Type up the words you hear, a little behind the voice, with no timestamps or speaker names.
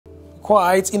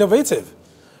quite innovative.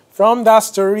 From that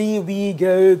story, we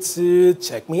go to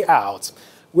Check Me Out,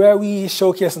 where we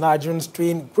showcase Nigerians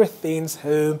doing great things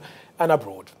home and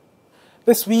abroad.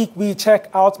 This week, we check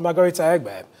out Margarita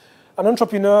Egbe, an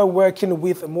entrepreneur working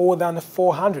with more than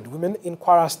 400 women in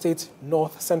Kwara State,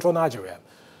 north-central Nigeria,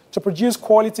 to produce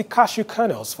quality cashew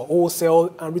kernels for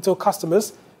wholesale and retail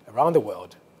customers around the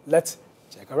world. Let's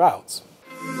check her out.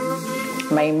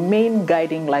 My main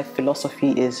guiding life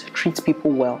philosophy is treat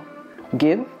people well,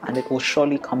 give, and it will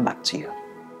surely come back to you.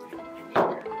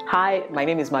 Hi, my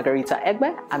name is Margarita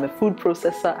Egbe. I'm a food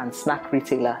processor and snack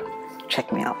retailer.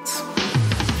 Check me out.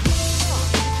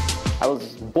 I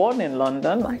was born in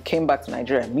London. I came back to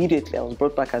Nigeria immediately. I was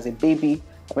brought back as a baby.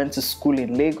 I went to school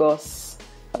in Lagos.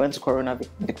 I went to Corona,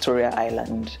 Victoria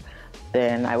Island.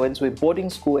 Then I went to a boarding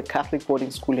school, a Catholic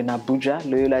boarding school in Abuja,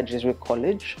 Loyola Jesuit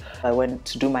College. I went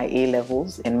to do my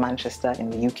A-levels in Manchester in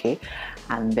the UK,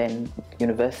 and then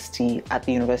university at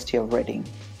the University of Reading,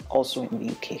 also in the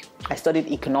UK. I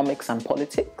studied economics and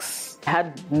politics. I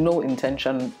had no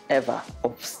intention ever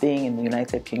of staying in the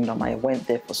United Kingdom. I went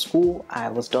there for school, I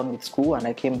was done with school, and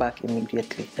I came back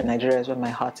immediately. Nigeria is where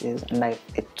my heart is, and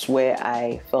it's where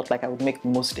I felt like I would make the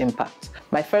most impact.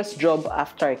 My first job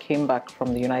after I came back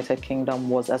from the United Kingdom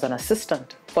was as an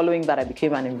assistant. Following that, I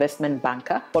became an investment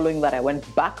banker. Following that, I went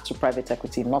back to private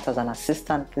equity, not as an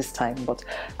assistant this time, but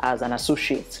as an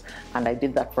associate. And I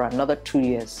did that for another 2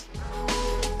 years.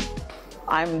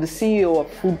 I'm the CEO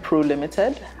of Foodpro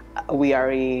Limited. We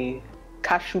are a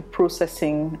cashew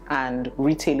processing and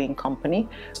retailing company.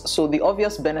 So the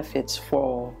obvious benefits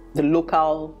for the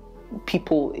local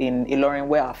people in Ilorin,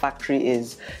 where our factory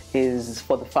is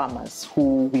for the farmers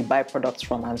who we buy products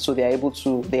from, and so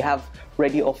they have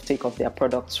ready offtake of their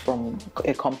products from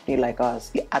a company like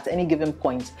ours. At any given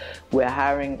point, we're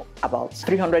hiring about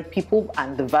 300 people,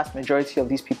 and the vast majority of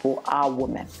these people are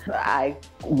women. I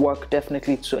work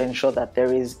definitely to ensure that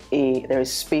there is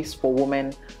space for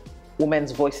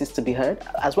women's voices to be heard,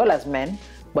 as well as men,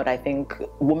 but I think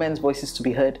women's voices to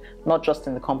be heard, not just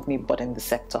in the company, but in the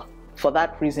sector. For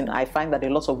that reason, I find that a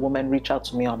lot of women reach out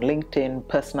to me on LinkedIn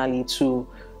personally to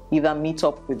either meet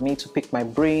up with me to pick my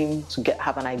brain, to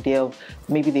have an idea of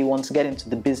maybe they want to get into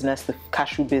the business, the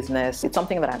cashew business. It's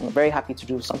something that I'm very happy to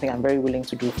do, something I'm very willing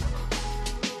to do.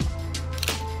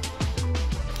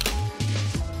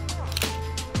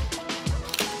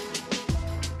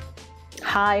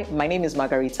 Hi, my name is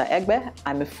Margarita Egbe.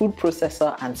 I'm a food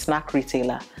processor and snack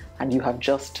retailer, and you have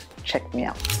just checked me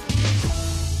out.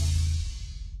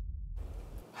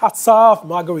 Hats off,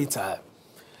 Margarita.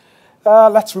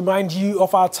 Let's remind you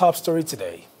of our top story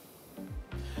today.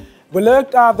 We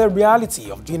looked at the reality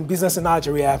of doing business in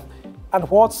Nigeria and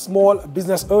what small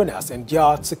business owners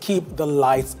endure to keep the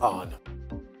lights on.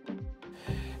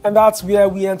 And that's where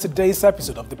we end today's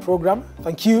episode of the program.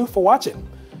 Thank you for watching.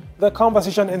 The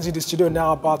conversation ends in the studio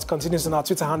now, but continues on our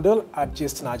Twitter handle at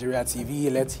 @GistNigeriaTV.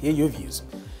 Let's hear your views.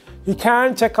 You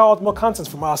can check out more content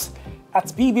from us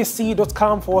at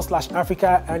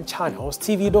bbc.com/Africa and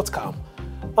channelstv.com.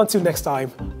 Until next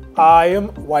time, I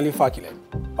am Wale Fakile.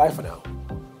 Bye for now.